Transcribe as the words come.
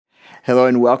Hello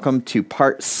and welcome to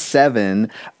part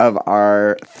 7 of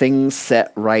our Things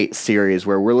Set Right series,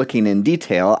 where we're looking in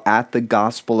detail at the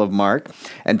Gospel of Mark.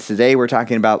 And today we're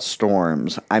talking about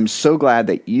storms. I'm so glad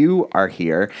that you are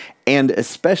here, and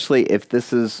especially if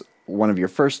this is one of your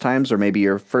first times or maybe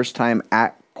your first time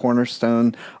at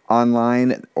Cornerstone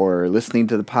online or listening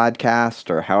to the podcast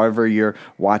or however you're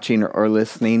watching or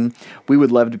listening, we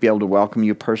would love to be able to welcome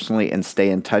you personally and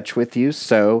stay in touch with you.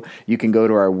 So you can go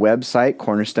to our website,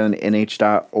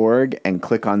 cornerstonenh.org, and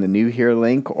click on the New Here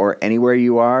link, or anywhere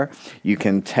you are, you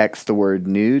can text the word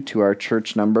new to our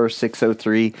church number,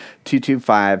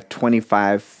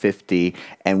 603-225-2550,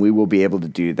 and we will be able to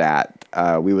do that.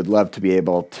 We would love to be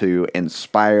able to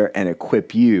inspire and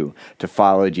equip you to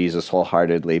follow Jesus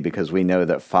wholeheartedly, because we know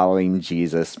that following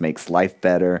Jesus makes life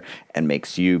better and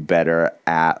makes you better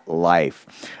at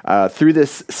life. Through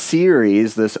this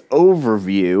series, this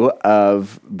overview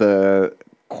of the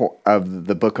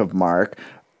book of Mark,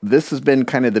 this has been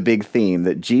kind of the big theme,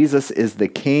 that Jesus is the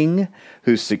King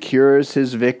who secures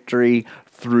his victory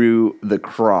through the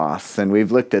cross. And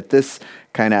we've looked at this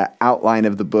kind of outline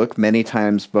of the book many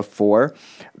times before,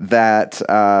 that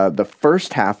the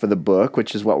first half of the book,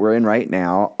 which is what we're in right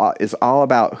now, is all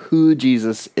about who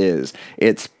Jesus is.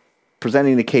 It's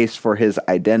presenting the case for his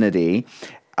identity.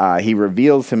 He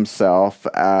reveals himself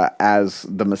as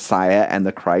the Messiah and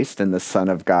the Christ and the Son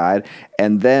of God.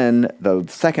 And then the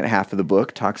second half of the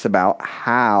book talks about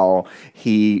how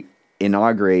he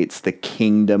inaugurates the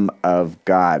kingdom of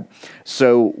God.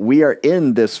 So we are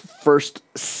in this first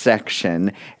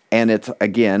section, and it's,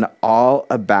 again, all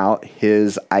about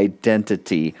his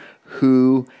identity,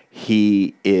 who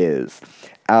he is.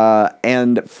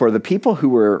 And for the people who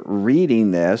were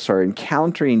reading this or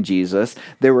encountering Jesus,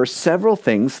 there were several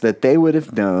things that they would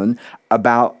have known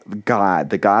about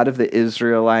God, the God of the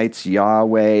Israelites,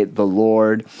 Yahweh, the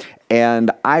Lord.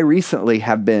 And I recently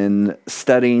have been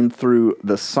studying through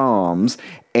the Psalms,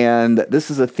 and this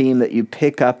is a theme that you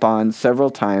pick up on several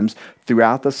times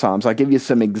throughout the Psalms. I'll give you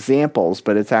some examples,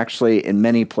 but it's actually in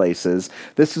many places.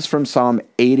 This is from Psalm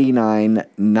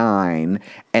 89:9,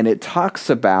 and it talks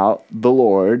about the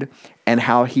Lord and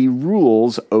how he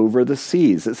rules over the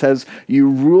seas. It says, "You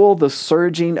rule the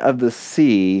surging of the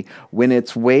sea. When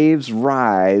its waves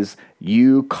rise,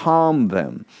 you calm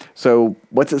them." So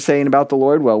what's it saying about the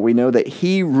Lord? Well, we know that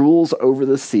he rules over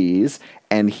the seas,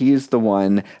 and he's the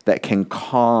one that can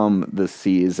calm the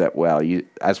seas as well.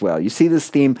 You see this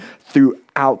theme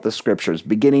throughout the scriptures,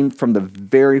 beginning from the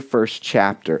very first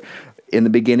chapter. In the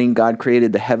beginning, God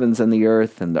created the heavens and the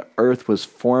earth was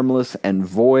formless and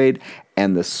void,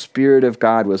 and the Spirit of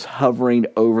God was hovering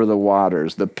over the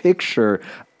waters. The picture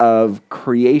of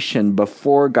creation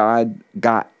before God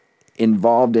got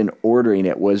involved in ordering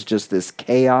it was just this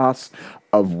chaos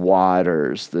of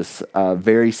waters, this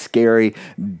very scary,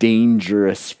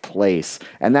 dangerous place.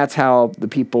 And that's how the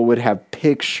people would have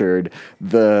pictured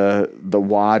the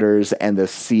waters and the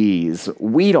seas.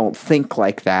 We don't think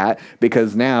like that,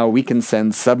 because now we can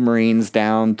send submarines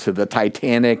down to the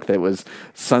Titanic that was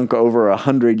sunk over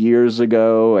 100 years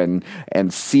ago and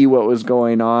see what was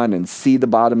going on and see the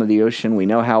bottom of the ocean. We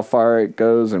know how far it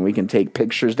goes, and we can take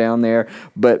pictures down there.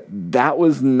 But that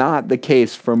was not the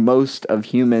case for most of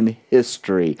human history.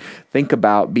 Think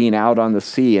about being out on the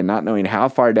sea and not knowing how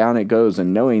far down it goes,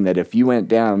 and knowing that if you went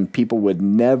down, people would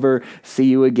never see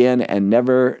you again and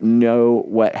never know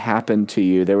what happened to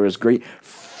you. There was great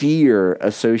fear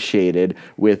associated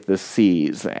with the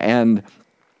seas. And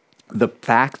the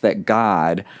fact that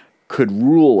God could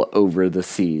rule over the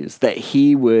seas, that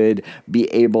he would be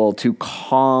able to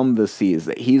calm the seas,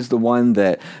 that he's the one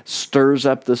that stirs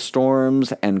up the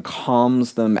storms and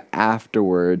calms them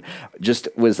afterward, just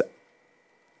was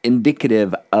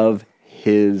indicative of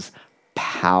his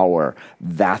power.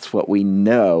 That's what we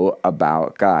know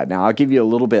about God. Now, I'll give you a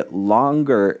little bit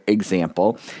longer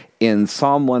example. In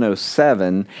Psalm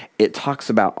 107, it talks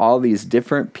about all these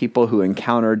different people who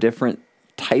encounter different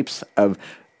types of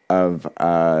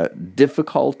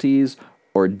difficulties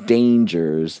or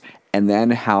dangers, and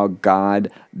then how God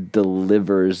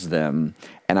delivers them.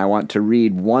 And I want to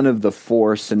read one of the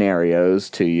 4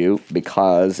 scenarios to you,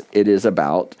 because it is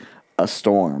about a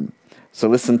storm. So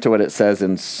listen to what it says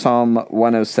in Psalm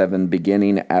 107,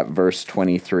 beginning at verse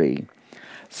 23.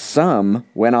 "Some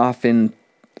went off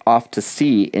to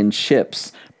sea in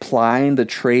ships, plying the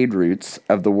trade routes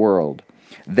of the world.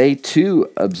 They too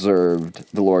observed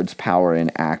the Lord's power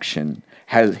in action,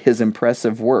 his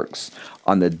impressive works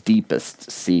on the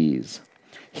deepest seas.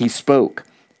 He spoke,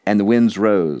 and the winds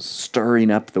rose,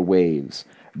 stirring up the waves.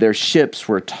 Their ships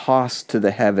were tossed to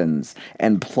the heavens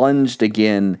and plunged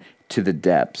again to the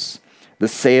depths. The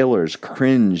sailors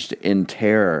cringed in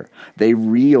terror. They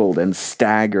reeled and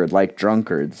staggered like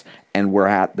drunkards and were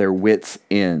at their wits'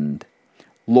 end.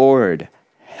 "Lord,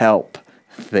 help,"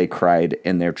 they cried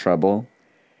in their trouble,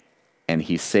 and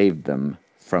he saved them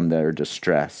from their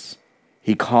distress.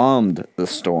 He calmed the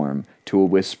storm to a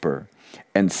whisper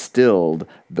and stilled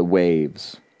the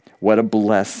waves. What a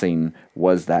blessing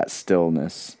was that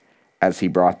stillness as he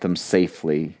brought them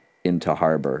safely into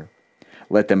harbor.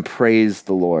 Let them praise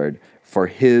the Lord for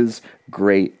his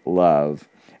great love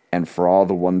and for all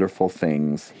the wonderful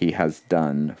things he has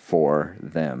done for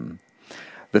them.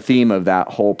 The theme of that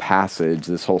whole passage,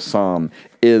 this whole psalm,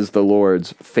 is the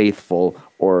Lord's faithful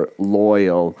or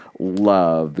loyal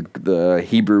love. The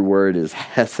Hebrew word is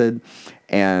hesed,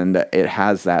 and it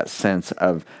has that sense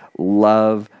of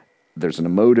love. There's an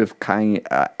emotive kind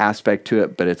aspect to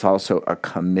it, but it's also a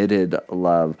committed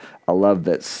love, a love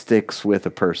that sticks with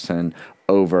a person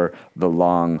over the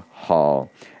long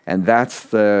haul. And that's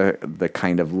the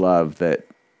kind of love that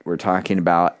we're talking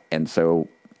about. And so,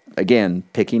 again,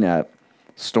 picking up,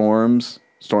 storms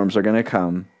are going to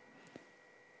come.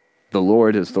 The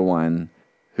Lord is the one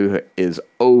who is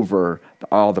over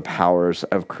all the powers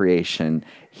of creation.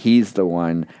 He's the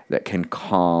one that can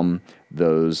calm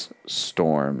those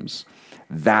storms.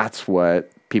 That's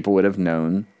what people would have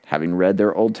known, having read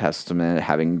their Old Testament,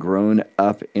 having grown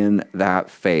up in that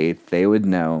faith. They would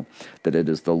know that it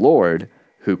is the Lord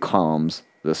who calms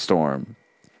the storm.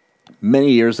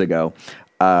 Many years ago,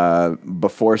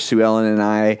 before Sue Ellen and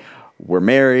I were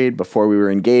married, before we were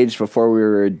engaged, before we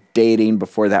were dating,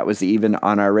 before that was even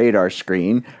on our radar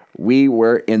screen, we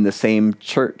were in the same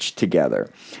church together.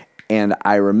 And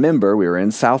I remember we were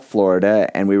in South Florida,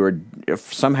 and we were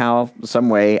somehow, some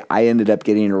way, I ended up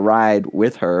getting a ride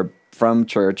with her from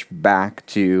church back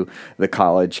to the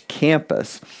college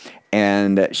campus.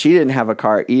 And she didn't have a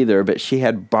car either, but she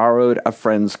had borrowed a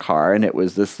friend's car, and it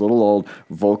was this little old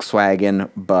Volkswagen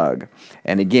Bug.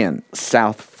 And again,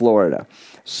 South Florida.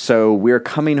 So we're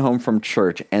coming home from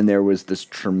church, and there was this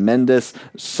tremendous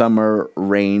summer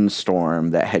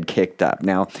rainstorm that had kicked up.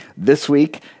 Now, this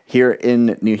week here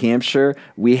in New Hampshire,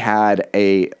 we had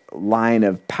a line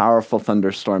of powerful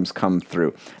thunderstorms come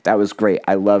through. That was great.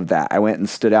 I love that. I went and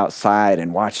stood outside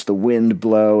and watched the wind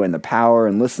blow and the power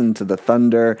and listened to the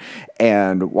thunder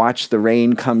and watched the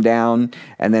rain come down.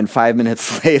 And then 5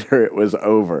 minutes later, it was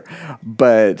over.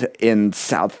 But in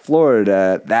South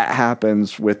Florida, that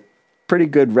happens with pretty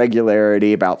good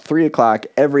regularity, about 3 o'clock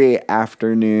every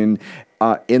afternoon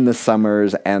in the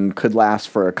summers, and could last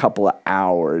for a couple of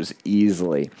hours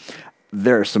easily.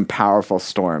 There are some powerful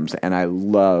storms, and I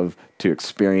love to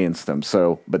experience them.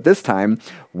 But this time,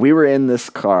 we were in this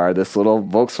car, this little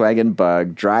Volkswagen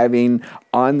Bug, driving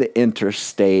on the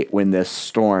interstate when this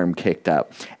storm kicked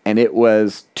up. And it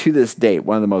was, to this date,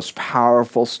 one of the most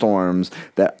powerful storms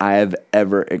that I have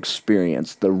ever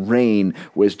experienced. The rain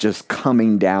was just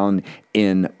coming down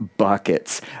in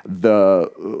buckets.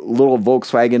 The little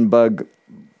Volkswagen Bug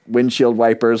windshield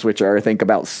wipers, which are, I think,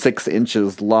 about 6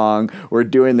 inches long, were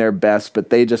doing their best, but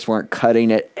they just weren't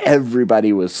cutting it.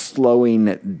 Everybody was slowing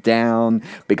it down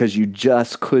because you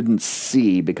just couldn't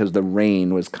see because the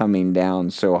rain was coming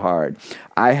down so hard.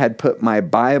 I had put my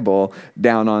Bible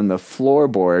down on the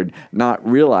floorboard, not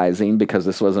realizing, because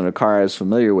this wasn't a car I was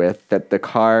familiar with, that the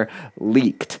car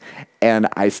leaked. And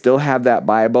I still have that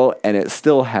Bible, and it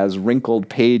still has wrinkled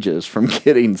pages from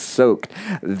getting soaked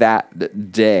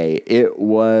that day. It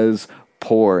was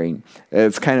pouring.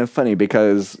 It's kind of funny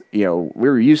because, we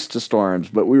were used to storms,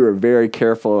 but we were very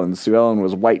careful, and Sue Ellen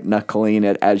was white-knuckling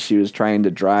it as she was trying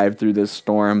to drive through this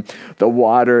storm. The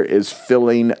water is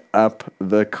filling up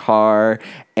the car,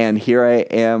 and here I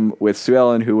am with Sue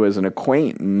Ellen, who was an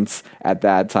acquaintance at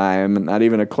that time, not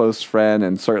even a close friend,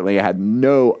 and certainly had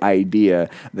no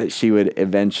idea that she would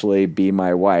eventually be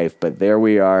my wife. But there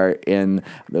we are in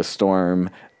the storm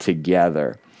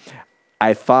together.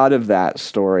 I thought of that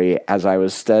story as I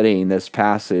was studying this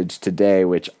passage today,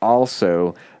 which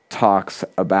also talks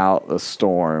about a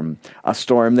storm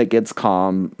that gets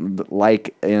calm,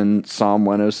 like in Psalm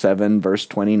 107, verse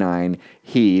 29,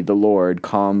 He, the Lord,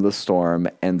 calmed the storm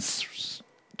and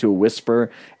to a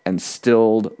whisper and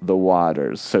stilled the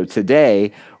waters. So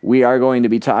today we are going to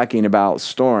be talking about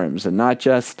storms, and not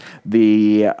just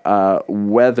the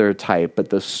weather type, but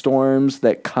the storms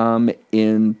that come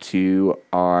into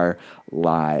our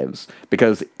lives.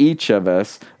 Because each of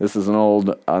us, this is an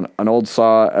old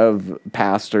saw of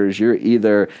pastors, you're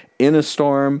either in a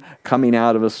storm, coming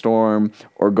out of a storm,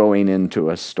 or going into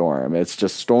a storm. It's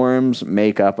just storms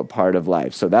make up a part of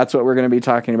life. So that's what we're going to be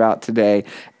talking about today.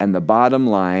 And the bottom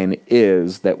line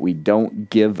is that we don't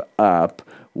give up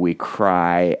we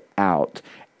cry out.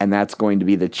 And that's going to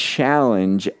be the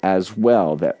challenge as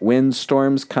well, that when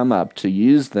storms come up, to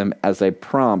use them as a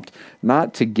prompt,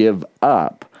 not to give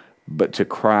up, but to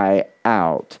cry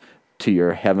out to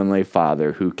your Heavenly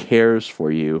Father who cares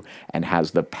for you and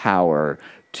has the power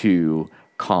to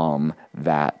calm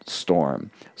that storm.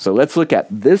 So let's look at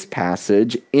this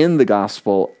passage in the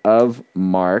Gospel of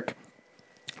Mark.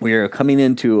 We are coming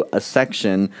into a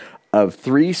section of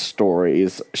 3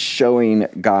 stories showing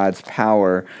God's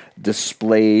power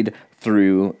displayed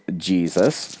through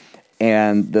Jesus.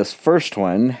 And this first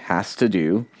one has to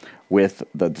do with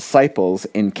the disciples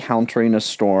encountering a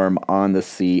storm on the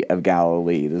Sea of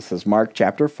Galilee. This is Mark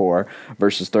chapter 4,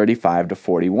 verses 35 to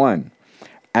 41.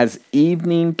 As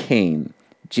evening came,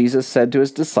 Jesus said to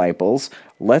his disciples,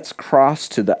 "Let's cross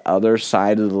to the other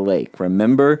side of the lake."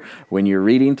 Remember, when you're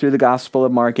reading through the Gospel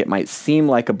of Mark, it might seem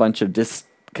like a bunch of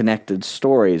disconnected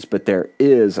stories, but there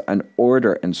is an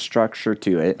order and structure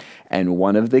to it. And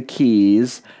one of the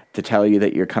keys to tell you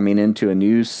that you're coming into a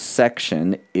new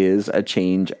section is a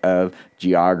change of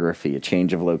geography, a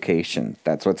change of location.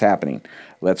 That's what's happening.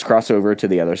 Let's cross over to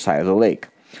the other side of the lake.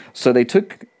 So they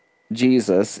took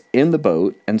Jesus in the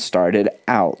boat and started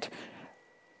out,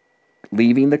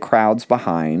 leaving the crowds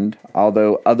behind,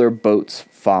 although other boats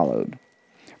followed.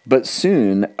 But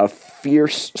soon a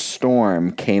fierce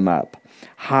storm came up.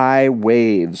 High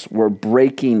waves were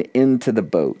breaking into the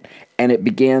boat, and it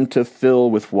began to fill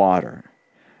with water.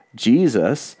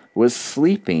 Jesus was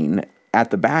sleeping at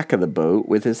the back of the boat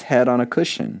with his head on a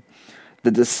cushion.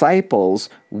 The disciples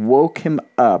woke him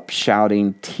up,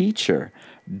 shouting, "Teacher,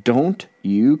 don't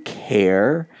you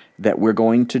care that we're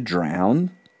going to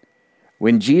drown?"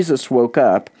 When Jesus woke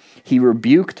up, he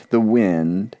rebuked the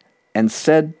wind and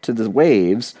said to the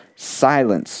waves,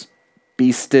 "Silence,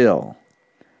 be still."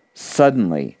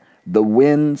 Suddenly, the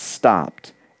wind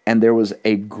stopped, and there was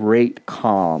a great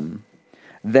calm.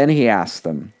 Then he asked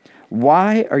them,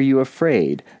 "Why are you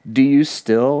afraid? Do you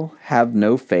still have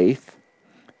no faith?"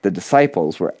 The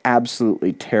disciples were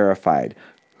absolutely terrified.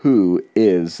 "Who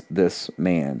is this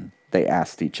man?" they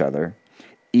asked each other.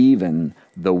 "Even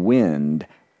the wind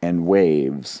and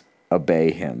waves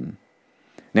obey him."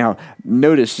 Now,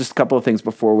 notice just a couple of things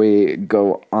before we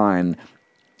go on.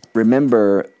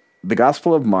 Remember, the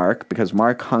Gospel of Mark, because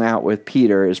Mark hung out with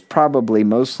Peter, is probably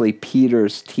mostly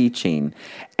Peter's teaching,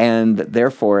 and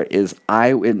therefore is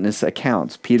eyewitness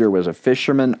accounts. Peter was a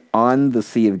fisherman on the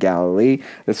Sea of Galilee.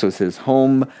 This was his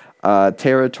home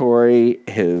territory,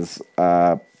 his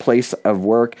place of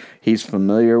work. He's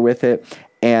familiar with it.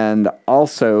 And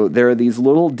also, there are these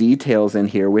little details in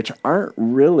here which aren't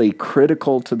really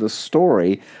critical to the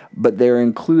story, but they're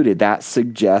included. That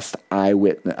suggests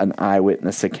an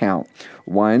eyewitness account.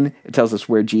 One, it tells us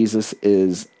where Jesus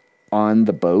is on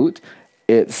the boat.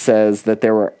 It says that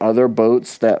there were other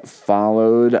boats that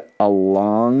followed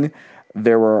along.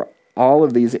 There were all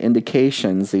of these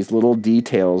indications, these little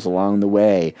details along the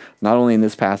way, not only in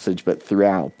this passage, but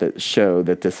throughout, that show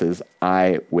that this is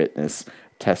eyewitness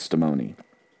testimony.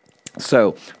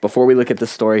 So, before we look at the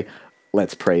story,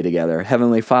 let's pray together.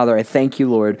 Heavenly Father, I thank you,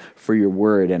 Lord, for your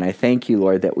word, and I thank you,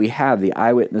 Lord, that we have the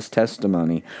eyewitness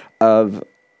testimony of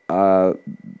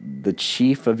the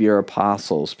chief of your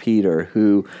apostles, Peter,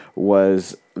 who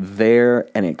was there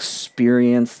and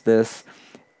experienced this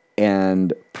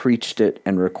and preached it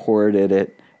and recorded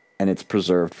it, and it's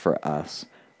preserved for us.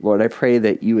 Lord, I pray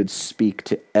that you would speak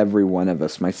to every one of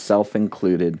us, myself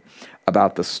included,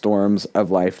 about the storms of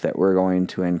life that we're going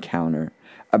to encounter,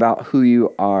 about who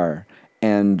you are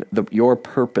and your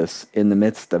purpose in the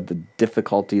midst of the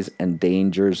difficulties and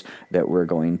dangers that we're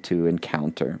going to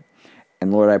encounter.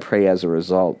 And Lord, I pray as a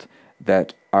result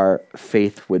that our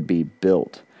faith would be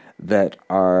built, that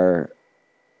our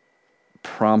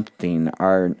prompting,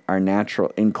 our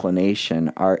natural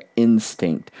inclination, our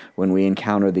instinct when we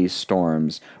encounter these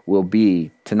storms will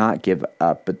be to not give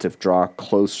up, but to draw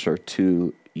closer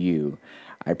to you.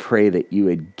 I pray that you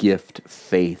would gift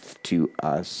faith to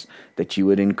us, that you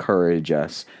would encourage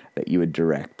us, that you would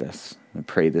direct us. I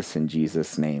pray this in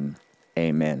Jesus' name.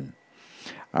 Amen.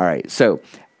 All right, so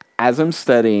as I'm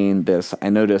studying this, I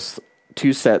noticed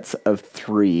 2 sets of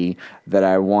 3 that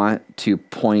I want to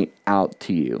point out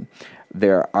to you.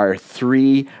 There are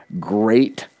 3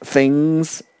 great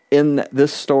things in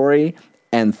this story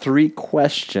and 3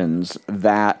 questions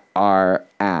that are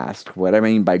asked. What I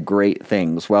mean by great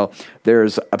things? Well,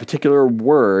 there's a particular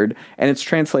word, and it's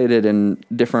translated in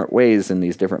different ways in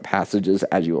these different passages,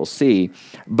 as you will see,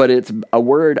 but it's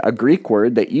a Greek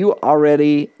word that you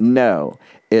already know.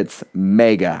 It's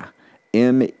mega.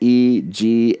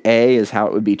 M-E-G-A is how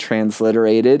it would be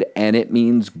transliterated, and it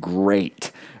means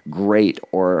great. great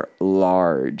or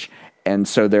large. And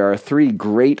so there are three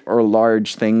great or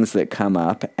large things that come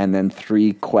up, and then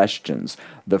three questions.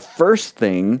 The first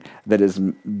thing that is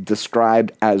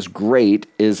described as great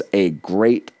is a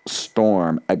great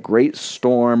storm. A great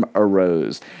storm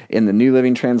arose. In the New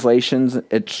Living Translations,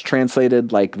 it's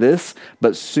translated like this,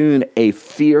 but soon a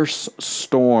fierce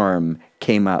storm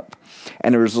came up.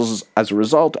 And as a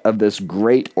result of this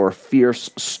great or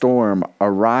fierce storm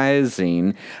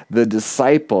arising, the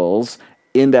disciples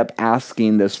end up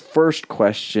asking this first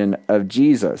question of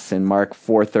Jesus. In Mark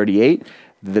 4:38,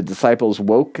 the disciples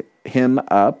woke him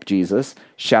up, Jesus,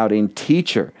 shouting,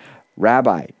 "Teacher,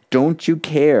 Rabbi, don't you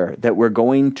care that we're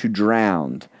going to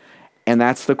drown?" And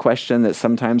that's the question that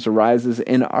sometimes arises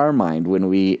in our mind when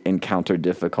we encounter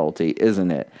difficulty,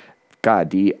 isn't it? God,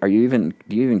 do you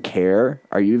even care?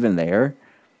 Are you even there?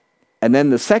 And then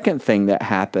the second thing that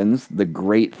happens, the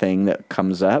great thing that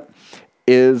comes up,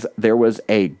 is there was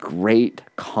a great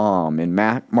calm. In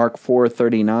Mark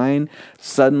 4:39,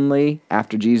 suddenly,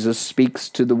 after Jesus speaks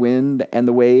to the wind and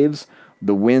the waves,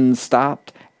 the wind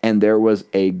stopped and there was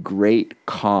a great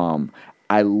calm.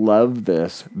 I love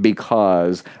this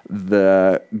because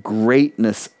the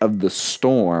greatness of the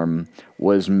storm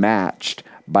was matched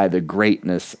by the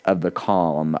greatness of the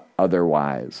calm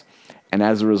otherwise. And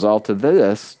as a result of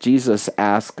this, Jesus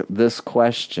asked this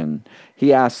question.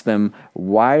 He asked them,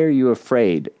 "Why are you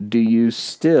afraid? Do you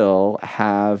still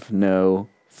have no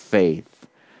faith?"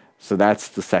 So that's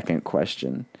the second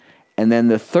question. And then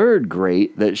the third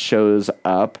great that shows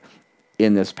up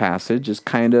in this passage is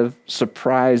kind of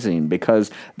surprising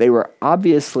because they were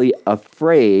obviously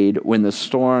afraid when the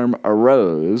storm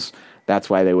arose. That's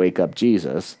why they wake up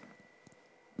Jesus.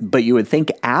 But you would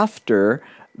think after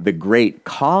the great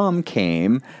calm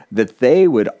came that they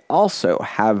would also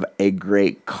have a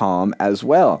great calm as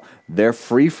well. They're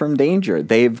free from danger.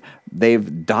 They've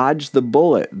dodged the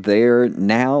bullet. They're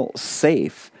now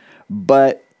safe.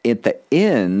 But at the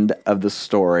end of the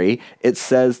story, it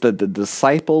says that the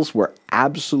disciples were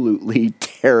absolutely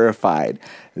terrified.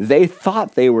 They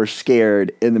thought they were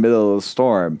scared in the middle of the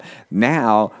storm.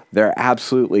 Now they're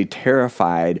absolutely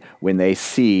terrified when they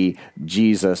see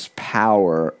Jesus'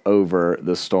 power over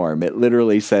the storm. It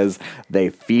literally says they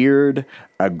feared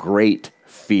a great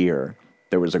fear.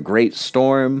 There was a great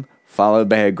storm followed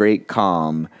by a great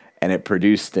calm, and it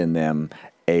produced in them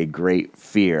a great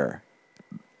fear.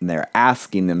 And they're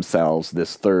asking themselves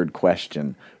this third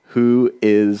question: who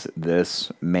is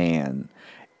this man?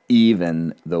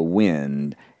 Even the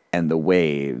wind and the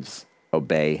waves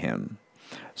obey him.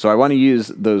 So I want to use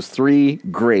those three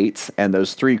greats and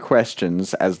those three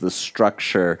questions as the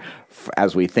structure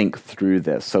as we think through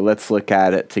this. So let's look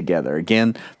at it together.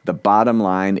 Again, the bottom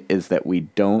line is that we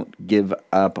don't give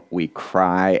up. We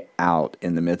cry out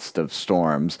in the midst of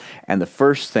storms. And the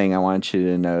first thing I want you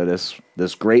to notice,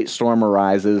 this great storm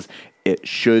arises. It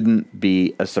shouldn't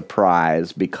be a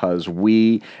surprise because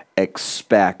we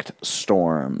expect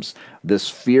storms. This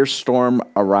fierce storm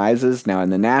arises. Now,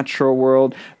 in the natural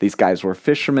world, these guys were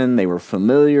fishermen. They were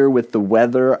familiar with the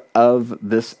weather of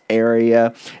this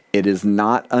area. It is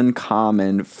not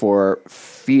uncommon for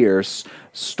fierce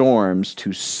storms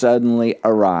to suddenly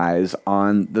arise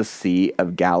on the Sea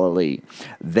of Galilee.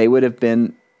 They would have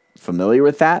been familiar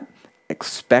with that,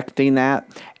 expecting that,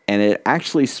 and it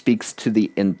actually speaks to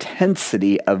the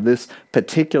intensity of this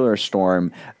particular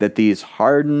storm that these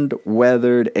hardened,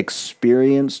 weathered,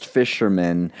 experienced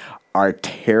fishermen are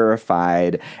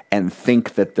terrified and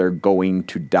think that they're going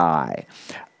to die.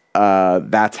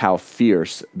 That's how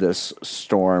fierce this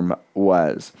storm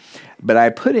was. But I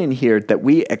put in here that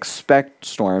we expect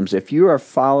storms. If you are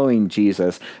following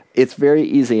Jesus, it's very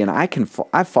easy, and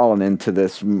I've fallen into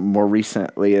this more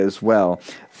recently as well,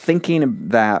 thinking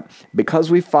that because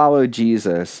we follow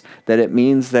Jesus, that it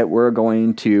means that we're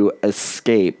going to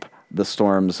escape the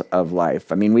storms of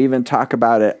life. I mean, we even talk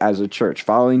about it as a church.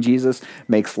 Following Jesus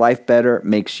makes life better,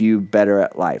 makes you better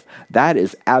at life. That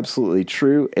is absolutely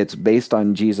true. It's based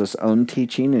on Jesus' own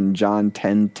teaching in John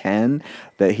 10:10,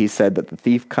 that he said that the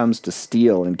thief comes to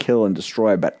steal and kill and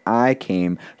destroy, but I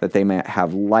came that they might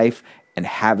have life and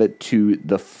have it to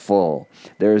the full.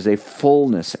 There is a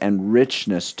fullness and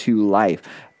richness to life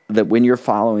that when you're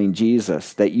following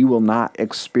Jesus, that you will not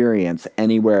experience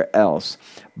anywhere else.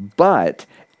 But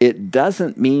it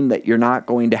doesn't mean that you're not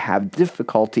going to have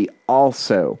difficulty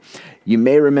also. You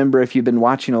may remember, if you've been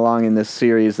watching along in this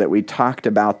series, that we talked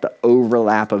about the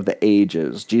overlap of the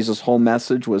ages. Jesus' whole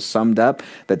message was summed up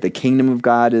that the kingdom of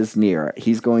God is near.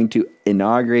 He's going to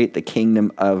inaugurate the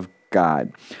kingdom of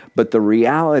God. But the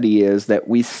reality is that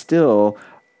we still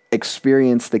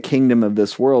experience the kingdom of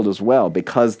this world as well,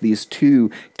 because these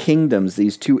two kingdoms,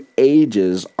 these two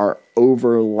ages are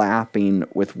overlapping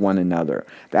with one another.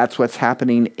 That's what's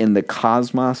happening in the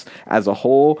cosmos as a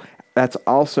whole. That's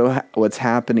also what's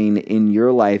happening in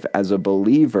your life as a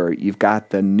believer. You've got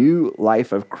the new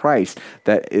life of Christ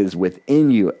that is within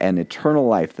you, an eternal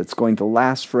life that's going to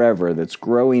last forever, that's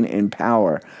growing in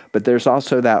power. But there's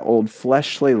also that old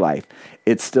fleshly life.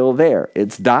 It's still there.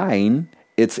 It's dying.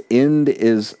 Its end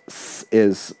is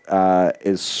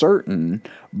certain,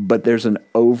 but there's an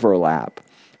overlap.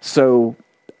 So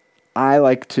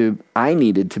I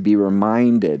needed to be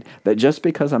reminded that just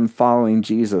because I'm following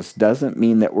Jesus doesn't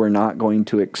mean that we're not going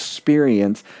to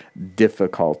experience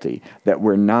difficulty, that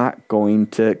we're not going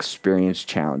to experience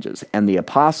challenges. And the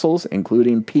apostles,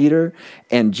 including Peter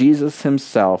and Jesus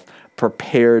himself,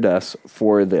 prepared us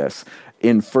for this.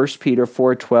 In 1 Peter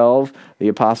 4:12, the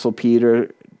apostle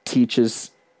Peter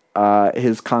teaches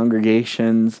his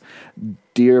congregations,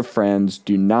 "Dear friends,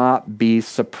 do not be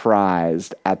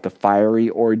surprised at the fiery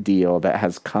ordeal that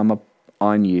has come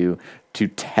on you to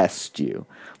test you."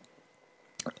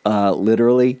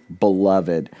 Literally,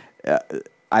 beloved.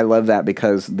 I love that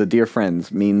because the dear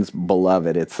friends means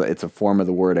beloved. It's a form of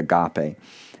the word agape.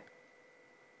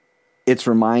 It's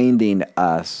reminding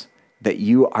us that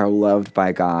you are loved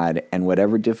by God, and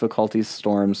whatever difficulties,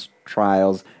 storms,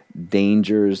 trials,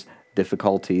 dangers,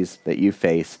 difficulties that you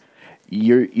face,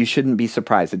 you shouldn't be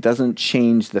surprised. It doesn't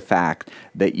change the fact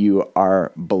that you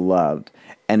are beloved.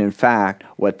 And in fact,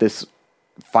 what this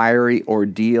fiery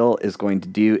ordeal is going to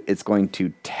do, it's going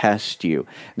to test you.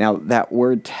 Now, that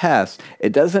word test,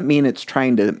 it doesn't mean it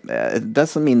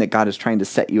doesn't mean that God is trying to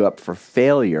set you up for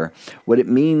failure. What it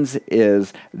means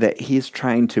is that he's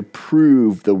trying to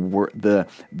prove the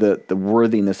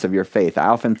worthiness of your faith. I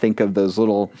often think of those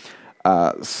little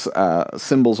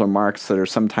symbols or marks that are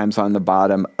sometimes on the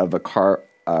bottom of a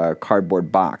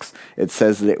cardboard box. It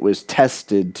says that it was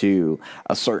tested to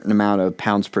a certain amount of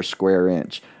pounds per square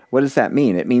inch. What does that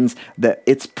mean? It means that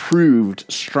it's proved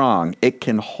strong. It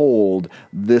can hold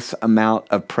this amount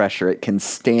of pressure. It can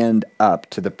stand up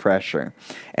to the pressure.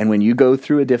 And when you go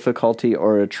through a difficulty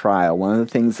or a trial, one of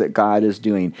the things that God is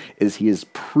doing is he is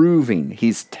proving,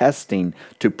 he's testing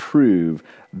to prove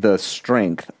the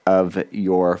strength of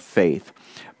your faith.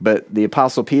 But the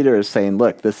Apostle Peter is saying,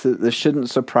 look, this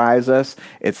shouldn't surprise us.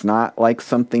 It's not like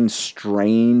something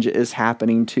strange is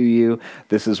happening to you.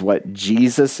 This is what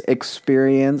Jesus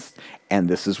experienced, and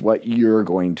this is what you're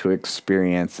going to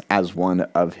experience as one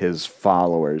of his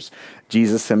followers.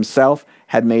 Jesus himself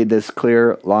had made this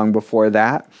clear long before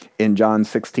that. In John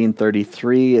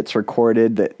 16:33, it's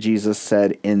recorded that Jesus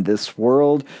said, "In this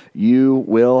world you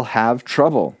will have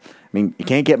trouble." I mean, you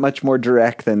can't get much more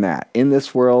direct than that. In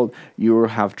this world, you will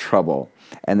have trouble.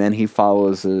 And then he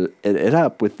follows it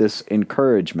up with this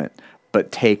encouragement.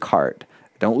 But take heart.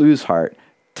 Don't lose heart.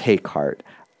 Take heart.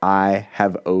 I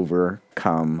have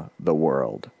overcome the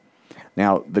world.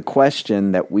 Now, the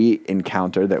question that we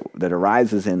encounter, that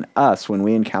arises in us when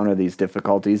we encounter these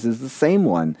difficulties, is the same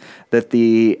one that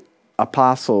the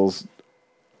apostles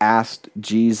asked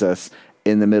Jesus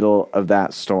in the middle of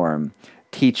that storm.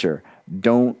 Teacher,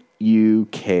 don't you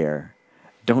care?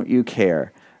 Don't you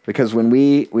care? Because when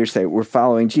we say we're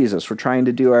following Jesus, we're trying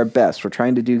to do our best, we're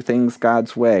trying to do things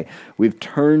God's way, we've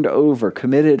turned over,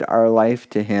 committed our life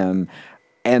to him,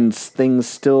 and things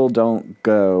still don't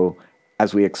go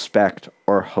as we expect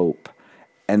or hope.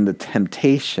 And the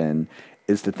temptation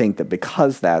is to think that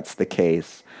because that's the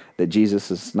case, that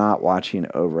Jesus is not watching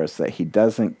over us, that he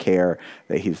doesn't care,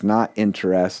 that he's not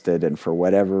interested, and for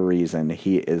whatever reason,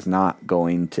 he is not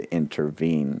going to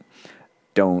intervene.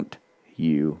 Don't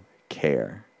you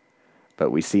care?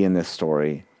 But we see in this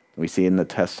story, we see in the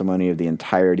testimony of the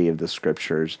entirety of the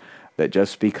scriptures, that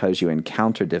just because you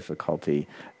encounter difficulty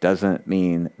doesn't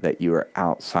mean that you are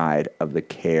outside of the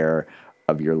care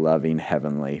of your loving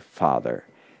heavenly Father.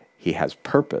 He has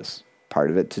purpose, part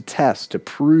of it to test, to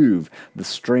prove the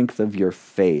strength of your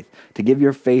faith, to give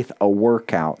your faith a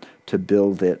workout, to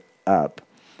build it up.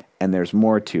 And there's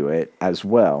more to it as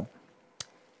well.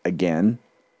 Again,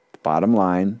 bottom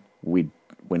line, when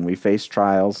we face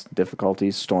trials,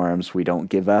 difficulties, storms, we don't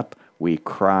give up. We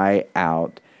cry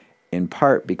out, in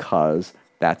part because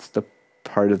that's the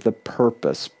part of the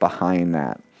purpose behind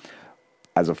that.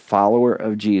 As a follower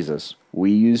of Jesus,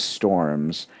 we use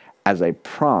storms as a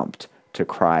prompt to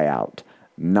cry out,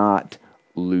 not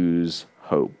lose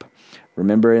hope.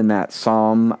 Remember in that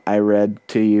psalm I read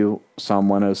to you, Psalm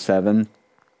 107,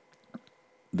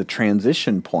 the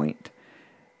transition point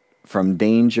from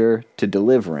danger to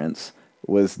deliverance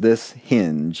was this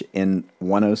hinge in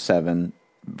 107,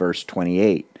 verse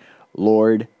 28.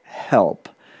 Lord, help,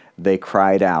 they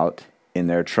cried out in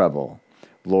their trouble.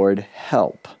 Lord,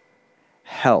 help,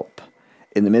 help.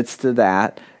 In the midst of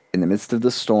that, in the midst of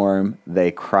the storm,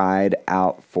 they cried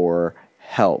out for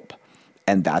help.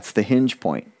 And that's the hinge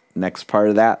point. Next part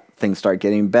of that, things start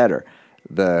getting better.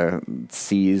 The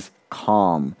seas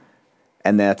calm.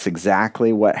 And that's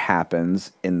exactly what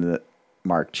happens in the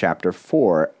Mark chapter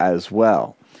 4 as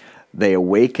well. They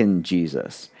awaken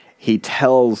Jesus. He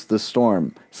tells the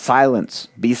storm, silence,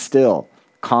 be still,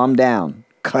 calm down,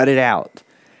 cut it out.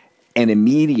 And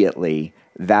immediately,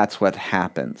 that's what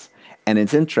happens. And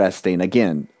it's interesting,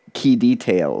 again, key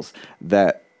details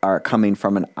that are coming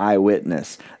from an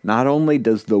eyewitness. Not only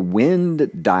does the wind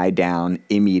die down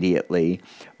immediately,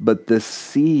 but the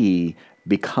sea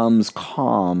becomes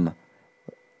calm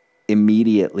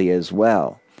immediately as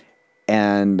well.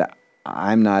 And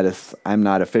I'm not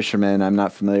a fisherman. I'm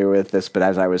not familiar with this, but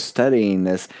as I was studying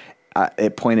this,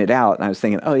 it pointed out, and I was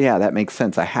thinking, oh yeah, that makes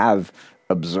sense. I have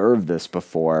observed this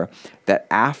before, that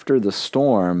after the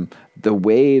storm, the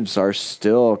waves are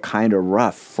still kind of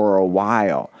rough for a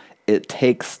while. It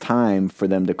takes time for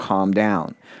them to calm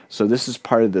down. So this is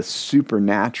part of the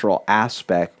supernatural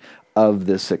aspect of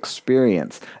this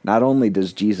experience. Not only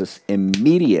does Jesus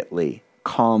immediately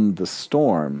calm the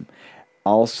storm,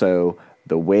 also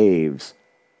the waves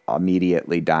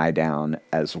immediately die down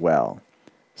as well.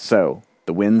 So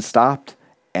the wind stopped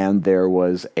and there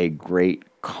was a great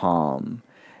calm.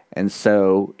 And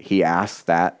so he asked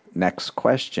that next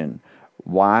question.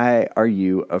 Why are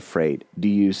you afraid? Do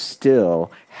you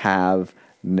still have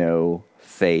no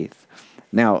faith?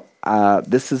 Now,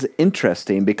 this is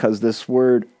interesting because this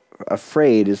word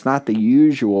afraid is not the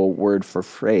usual word for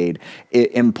afraid.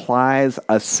 It implies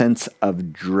a sense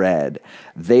of dread.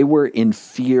 They were in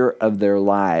fear of their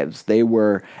lives. They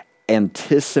were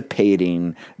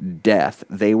anticipating death.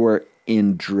 They were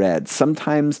in dread.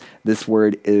 Sometimes this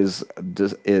word is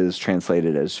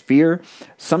translated as fear.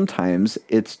 Sometimes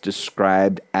it's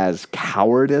described as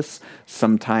cowardice.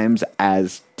 Sometimes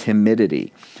as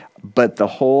timidity. But the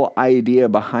whole idea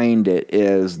behind it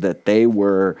is that they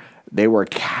were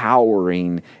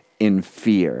cowering in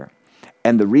fear.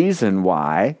 And the reason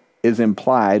why is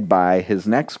implied by his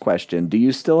next question. Do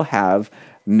you still have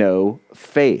no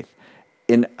faith?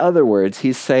 In other words,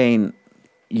 he's saying,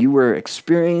 you were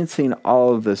experiencing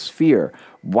all of this fear.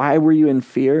 Why were you in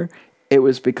fear? It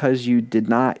was because you did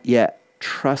not yet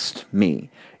trust me.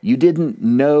 You didn't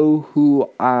know who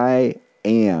I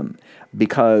am,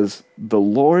 because the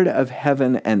Lord of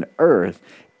heaven and earth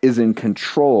is in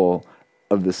control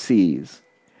of the seas,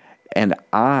 and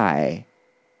I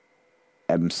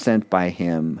am sent by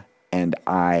him, and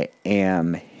I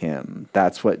am him.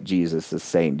 That's what Jesus is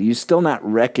saying. Do you still not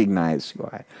recognize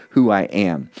who I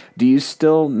am? Do you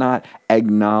still not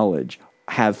acknowledge,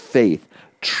 have faith,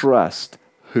 trust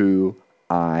who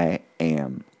I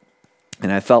am?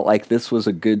 And I felt like this was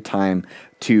a good time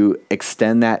to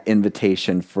extend that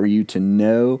invitation for you to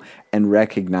know and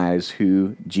recognize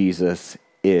who Jesus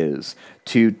is,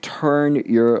 to turn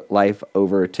your life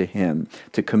over to him,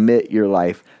 to commit your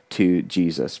life to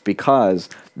Jesus, because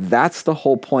that's the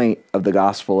whole point of the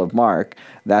Gospel of Mark.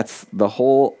 That's the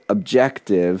whole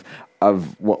objective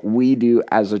of what we do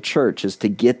as a church, is to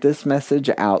get this message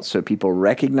out so people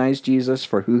recognize Jesus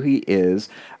for who he is,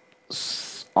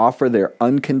 offer their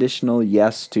unconditional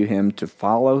yes to him, to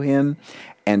follow him,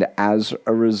 and as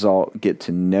a result get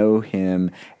to know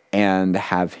him and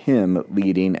have him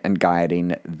leading and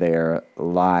guiding their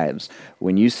lives.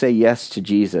 When you say yes to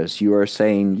Jesus, you are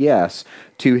saying yes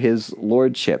to his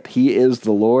lordship. He is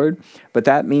the Lord, but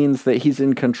that means that he's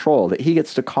in control, that he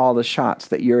gets to call the shots,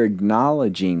 that you're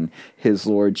acknowledging his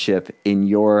lordship in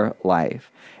your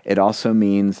life. It also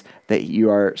means that you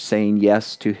are saying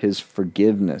yes to his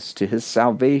forgiveness, to his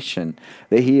salvation,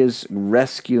 that he is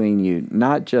rescuing you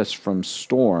not just from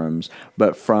storms,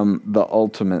 but from the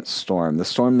ultimate storm, the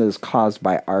storm that is caused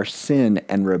by our sin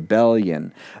and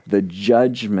rebellion, the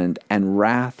judgment and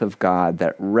wrath of God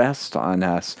that rests on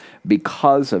us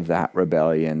because of that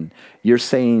rebellion. You're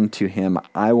saying to him,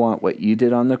 I want what you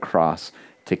did on the cross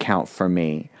to count for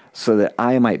me, so that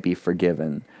I might be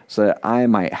forgiven, so that I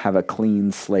might have a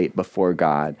clean slate before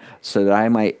God, so that I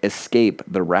might escape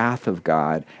the wrath of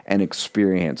God and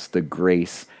experience the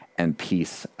grace and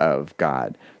peace of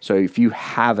God. So if you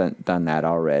haven't done that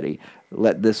already,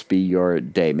 let this be your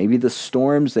day. Maybe the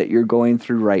storms that you're going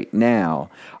through right now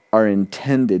are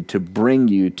intended to bring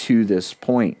you to this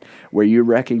point where you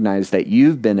recognize that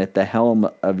you've been at the helm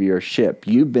of your ship.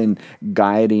 You've been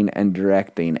guiding and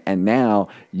directing, and now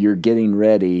you're getting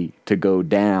ready to go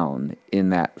down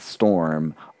in that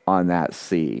storm on that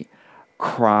sea.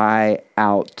 Cry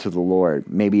out to the Lord.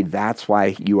 Maybe that's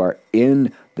why you are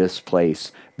in this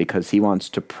place, because he wants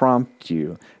to prompt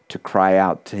you to cry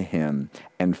out to him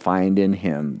and find in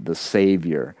him the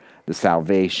Savior, the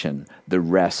salvation, the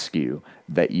rescue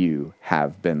that you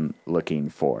have been looking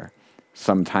for.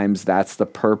 Sometimes that's the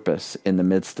purpose in the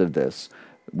midst of this.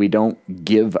 We don't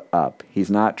give up. He's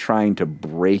not trying to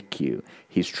break you.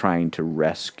 He's trying to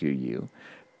rescue you.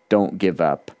 Don't give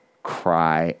up.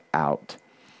 Cry out.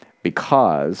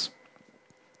 Because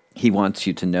he wants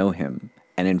you to know him.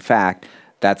 And in fact,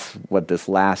 that's what this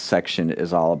last section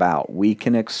is all about. We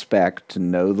can expect to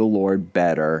know the Lord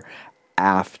better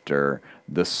after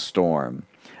the storm.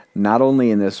 Not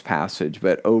only in this passage,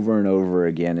 but over and over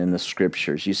again in the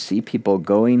scriptures, you see people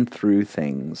going through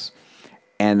things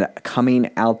and coming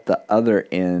out the other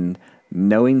end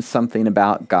knowing something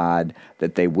about God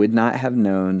that they would not have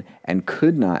known and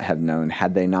could not have known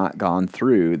had they not gone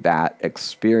through that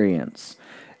experience.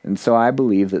 And so I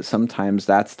believe that sometimes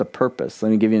that's the purpose. Let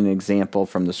me give you an example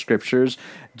from the scriptures.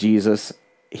 Jesus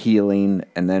healing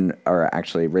or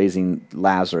actually raising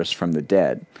Lazarus from the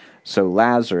dead. So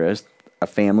Lazarus, a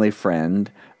family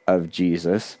friend of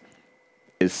Jesus,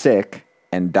 is sick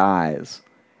and dies.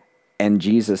 And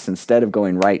Jesus, instead of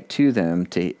going right to them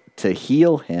to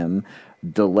heal him,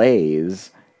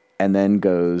 delays and then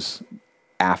goes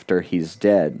after he's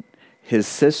dead. His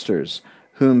sisters,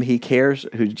 who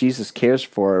Jesus cares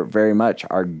for very much,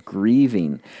 are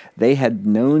grieving. They had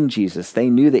known Jesus.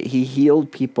 They knew that he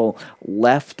healed people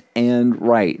left and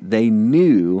right. They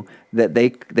knew that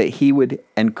he would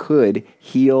and could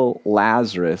heal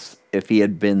Lazarus if he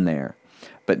had been there.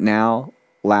 But now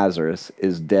Lazarus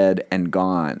is dead and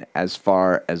gone as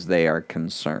far as they are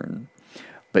concerned.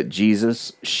 But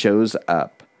Jesus shows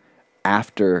up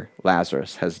after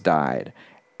Lazarus has died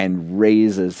and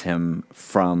raises him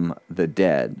from the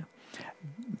dead.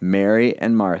 Mary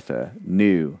and Martha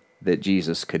knew that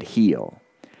Jesus could heal.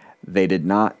 They did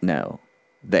not know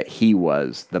that he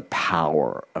was the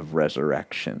power of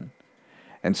resurrection.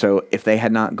 And so if they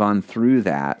had not gone through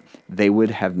that, they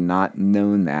would have not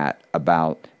known that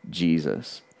about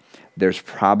Jesus. There's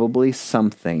probably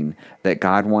something that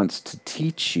God wants to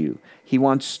teach you. He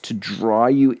wants to draw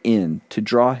you in, to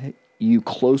draw you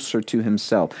closer to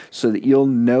himself so that you'll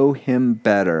know him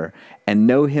better and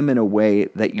know him in a way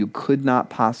that you could not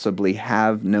possibly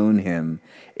have known him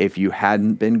if you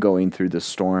hadn't been going through the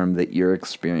storm that you're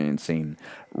experiencing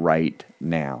right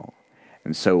now.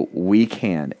 And so we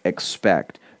can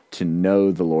expect to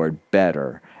know the Lord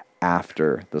better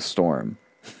after the storm.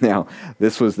 Now,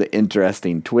 this was the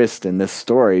interesting twist in this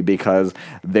story, because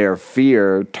their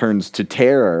fear turns to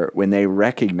terror when they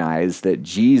recognize that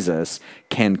Jesus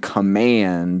can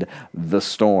command the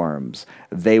storms.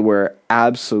 They were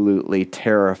absolutely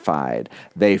terrified.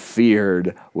 They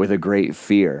feared with a great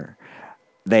fear.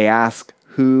 They ask,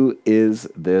 "Who is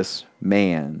this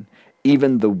man?"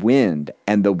 Even the wind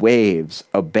and the waves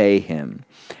obey him.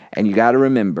 And you got to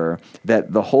remember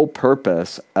that the whole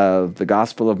purpose of the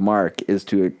Gospel of Mark is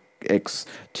to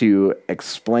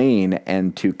explain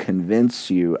and to convince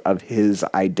you of his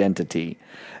identity.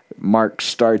 Mark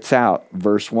starts out,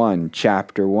 verse 1,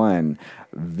 chapter 1.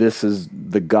 This is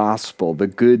the gospel, the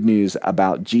good news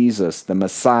about Jesus, the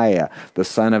Messiah, the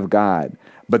Son of God.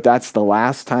 But that's the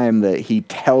last time that he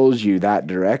tells you that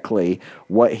directly,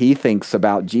 what he thinks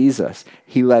about Jesus.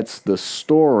 He lets the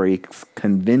story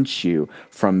convince you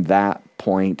from that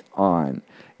point on.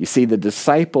 You see, the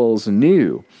disciples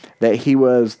knew that he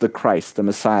was the Christ, the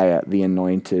Messiah, the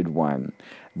Anointed One.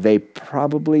 They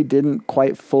probably didn't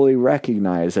quite fully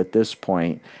recognize at this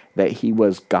point that he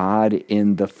was God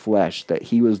in the flesh, that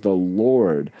he was the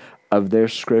Lord of their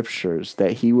scriptures,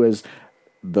 that he was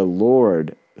the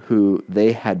Lord who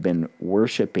they had been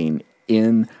worshiping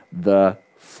in the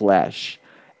flesh.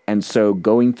 And so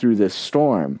going through this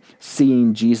storm,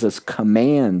 seeing Jesus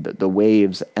command the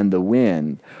waves and the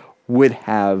wind would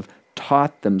have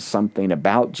taught them something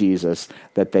about Jesus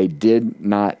that they did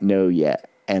not know yet.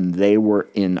 And they were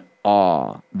in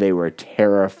awe. They were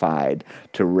terrified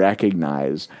to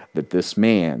recognize that this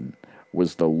man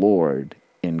was the Lord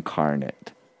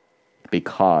incarnate,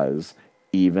 because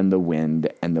even the wind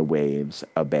and the waves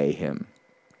obey him.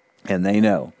 And they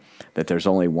know that there's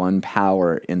only one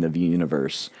power in the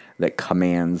universe that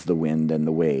commands the wind and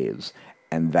the waves,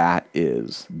 and that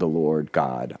is the Lord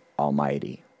God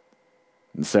Almighty.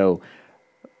 And so,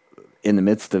 in the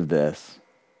midst of this,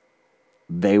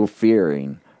 they were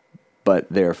fearing, but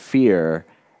their fear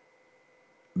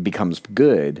becomes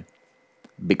good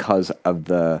because of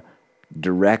the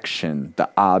direction, the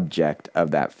object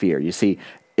of that fear. You see,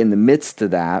 in the midst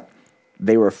of that,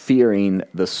 They were fearing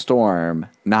the storm,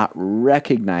 not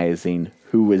recognizing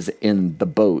who was in the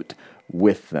boat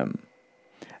with them.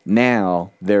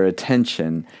 Now their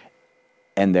attention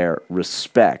and their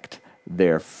respect,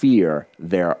 their fear,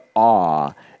 their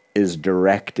awe is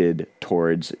directed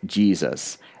towards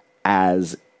Jesus,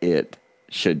 as it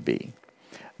should be.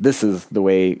 This is the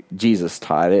way Jesus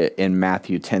taught it in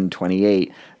Matthew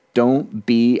 10:28. Don't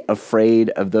be afraid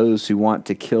of those who want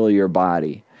to kill your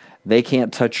body. They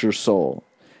can't touch your soul.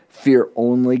 Fear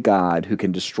only God, who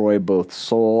can destroy both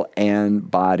soul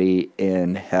and body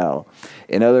in hell.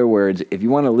 In other words, if you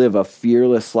want to live a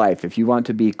fearless life, if you want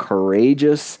to be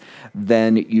courageous,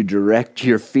 then you direct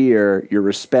your fear, your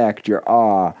respect, your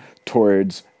awe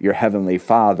towards your Heavenly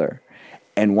Father.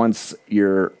 And once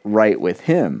you're right with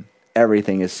Him,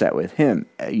 everything is set with Him,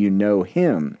 you know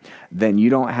Him, then you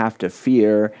don't have to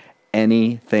fear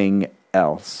anything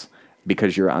else,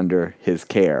 because you're under His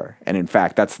care. And in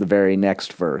fact, that's the very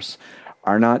next verse.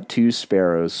 Are not two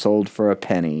sparrows sold for a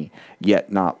penny,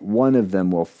 yet not one of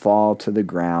them will fall to the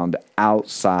ground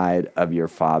outside of your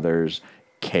Father's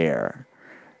care.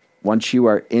 Once you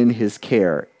are in His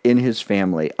care, in His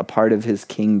family, a part of His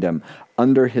kingdom,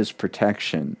 under His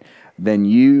protection,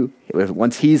 then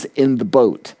once He's in the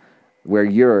boat, where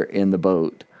you're in the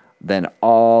boat, then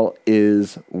all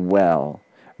is well.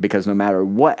 Because no matter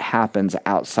what happens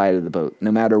outside of the boat,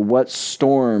 no matter what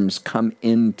storms come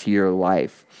into your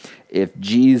life, if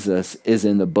Jesus is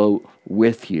in the boat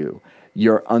with you,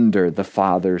 you're under the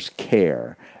Father's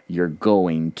care. You're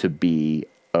going to be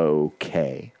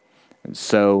okay. And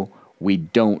so we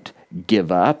don't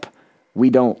give up.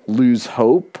 We don't lose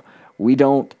hope. We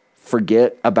don't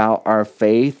forget about our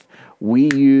faith.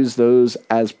 We use those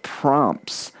as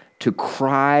prompts to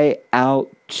cry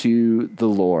out to the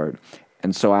Lord.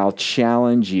 And so I'll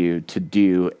challenge you to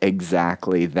do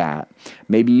exactly that.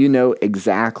 Maybe you know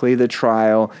exactly the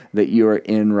trial that you are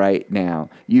in right now.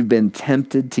 You've been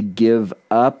tempted to give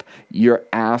up. You're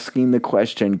asking the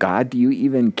question, God, do you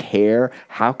even care?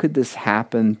 How could this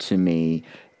happen to me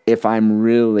if I'm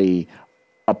really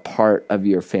a part of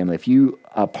your family? If you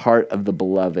are part of the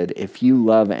beloved, if you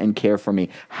love and care for me,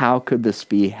 how could this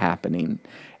be happening?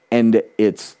 And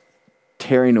it's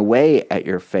tearing away at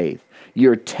your faith.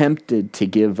 You're tempted to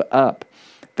give up.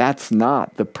 That's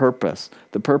not the purpose.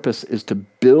 The purpose is to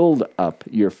build up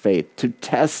your faith, to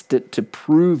test it, to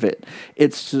prove it.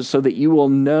 It's so that you will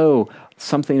know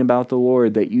something about the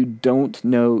Lord that you don't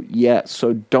know yet.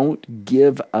 So don't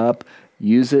give up.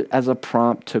 Use it as a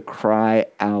prompt to cry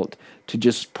out, to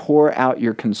just pour out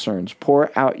your concerns,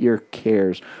 pour out your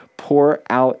cares, pour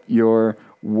out your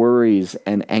worries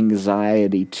and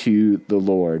anxiety to the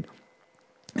Lord.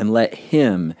 And let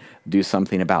Him do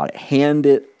something about it. Hand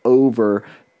it over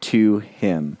to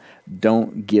Him.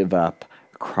 Don't give up.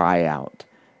 Cry out.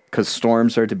 Because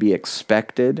storms are to be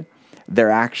expected.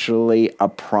 They're actually a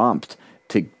prompt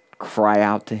to cry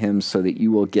out to Him so that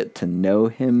you will get to know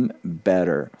Him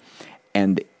better.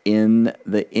 And in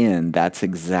the end, that's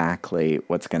exactly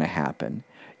what's going to happen.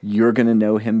 You're going to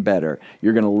know Him better.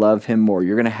 You're going to love Him more.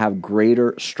 You're going to have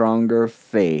greater, stronger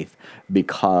faith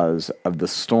because of the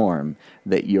storm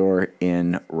that you're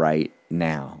in right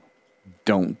now.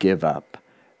 Don't give up.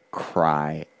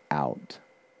 Cry out.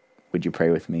 Would you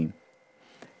pray with me?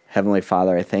 Heavenly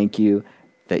Father, I thank You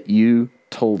that You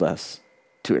told us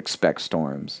to expect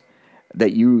storms,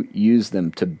 that You use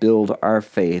them to build our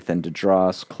faith and to draw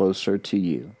us closer to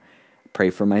You.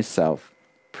 Pray for myself.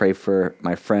 Pray for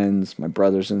my friends, my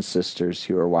brothers and sisters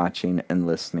who are watching and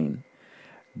listening.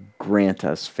 Grant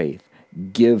us faith.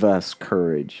 Give us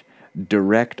courage.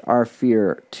 Direct our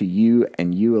fear to You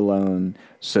and You alone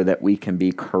so that we can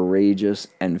be courageous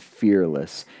and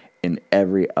fearless in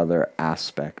every other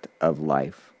aspect of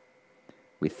life.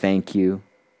 We thank You.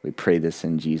 We pray this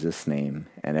in Jesus' name.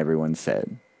 And everyone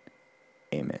said,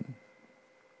 Amen.